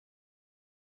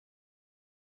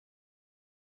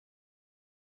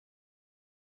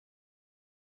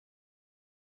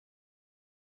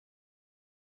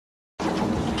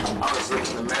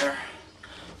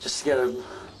Just to get a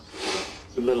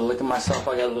little look at myself.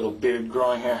 I got a little beard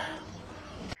growing here.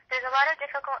 There's a lot of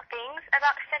difficult things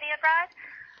about study abroad.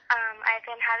 I've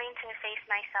been having to face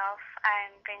myself.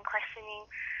 I've been questioning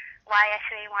why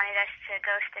SUA wanted us to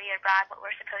go study abroad, what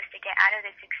we're supposed to get out of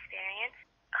this experience.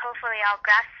 Hopefully I'll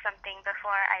grasp something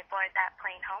before I board that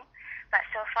plane home. But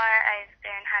so far I've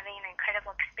been having an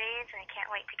incredible experience, and I can't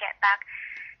wait to get back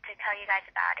to tell you guys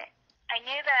about it. I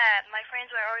knew that my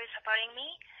friends were always supporting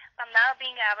me, but now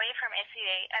being away from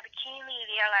SUA, I've keenly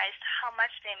realized how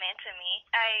much they meant to me.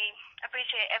 I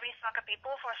appreciate every soccer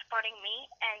people for supporting me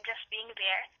and just being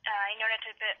there. In order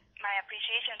to put my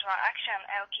appreciation to our action,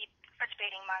 I'll keep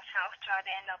participating myself throughout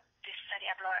the end of this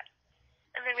study abroad.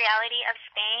 The reality of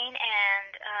Spain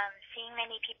and seeing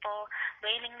many people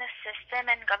blaming the system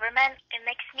and government, it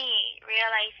makes me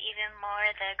realize even more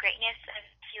the greatness of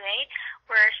SUA,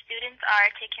 where students are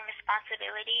taking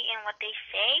responsibility in what they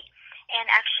say and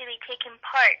actually taking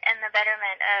part in the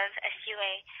betterment of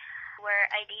SUA,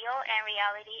 where ideal and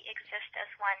reality exist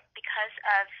as one because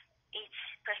of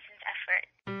each person's effort.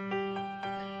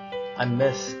 I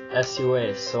miss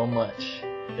SUA so much.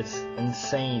 It's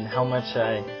insane how much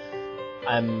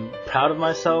I'm proud of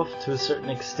myself to a certain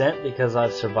extent because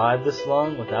I've survived this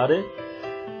long without it,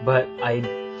 but I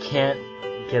can't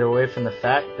get away from the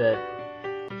fact that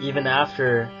even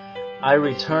after I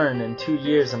return in 2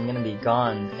 years, I'm gonna be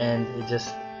gone, and it just,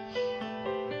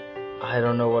 I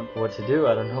don't know what to do.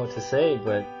 I don't know what to say,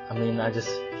 but I mean, I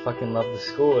just fucking love the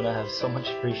school and I have so much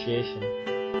appreciation.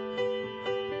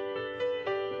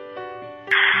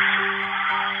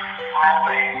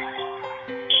 Always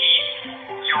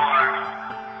your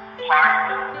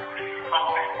heart open.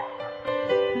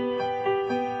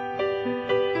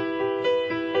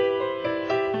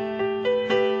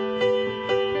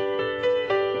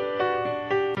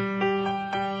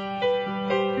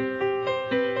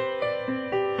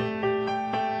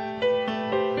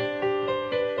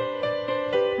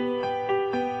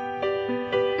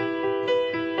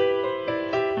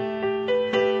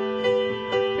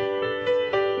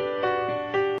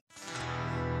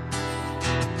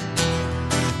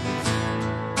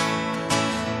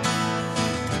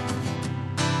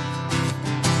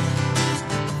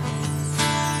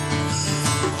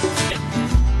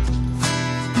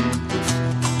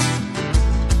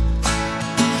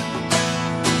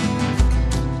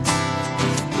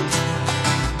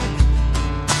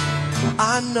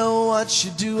 I know what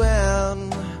you're doing,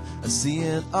 I see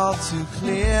it all too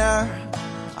clear.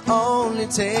 I only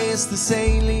taste the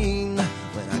saline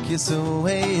when I kiss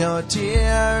away your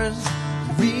tears.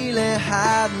 You really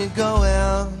had me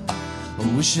going,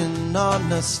 wishing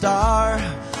on a star,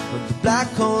 but the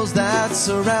black holes that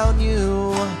surround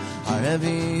you are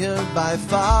heavier by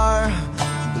far.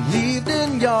 Believed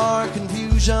in your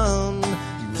confusion,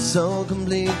 you were so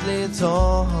completely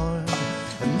torn.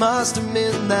 It must have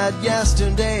been that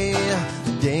yesterday,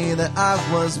 the day that I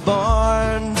was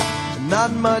born.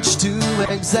 Not much to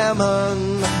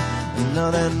examine,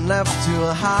 nothing left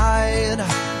to hide.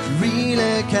 You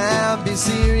really can't be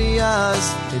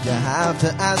serious if you have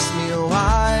to ask me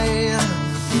why.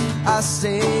 I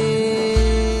say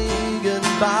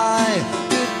goodbye,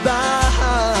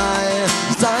 goodbye,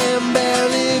 'cause I am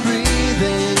barely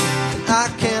breathing and I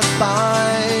can't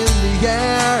find the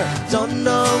air. Don't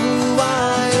know who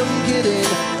I am kidding,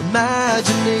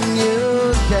 imagining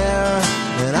you care.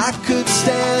 And I could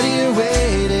stand here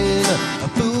waiting, a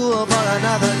fool for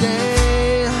another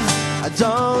day. I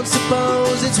don't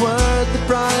suppose it's worth the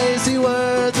price,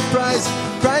 worth the price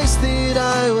that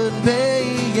I would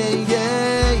pay,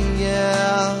 yeah,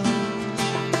 yeah.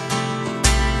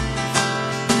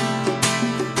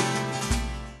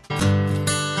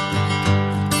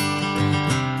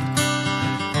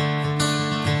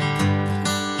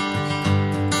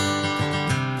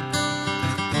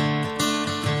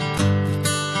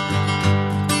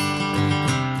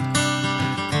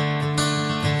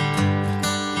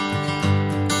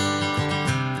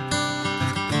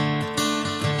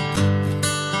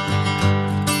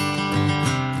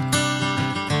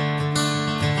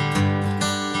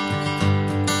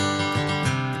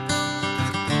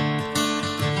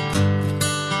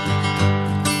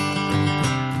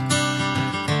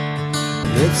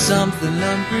 It's something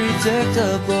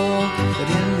unpredictable, but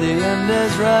in the end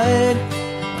is right.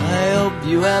 I hope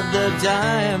you had the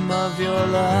time of your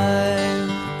life.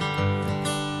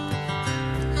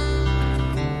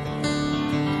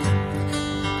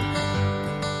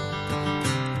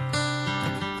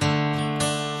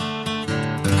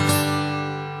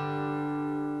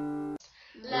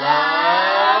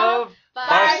 Love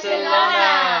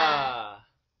Barcelona!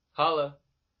 Holla.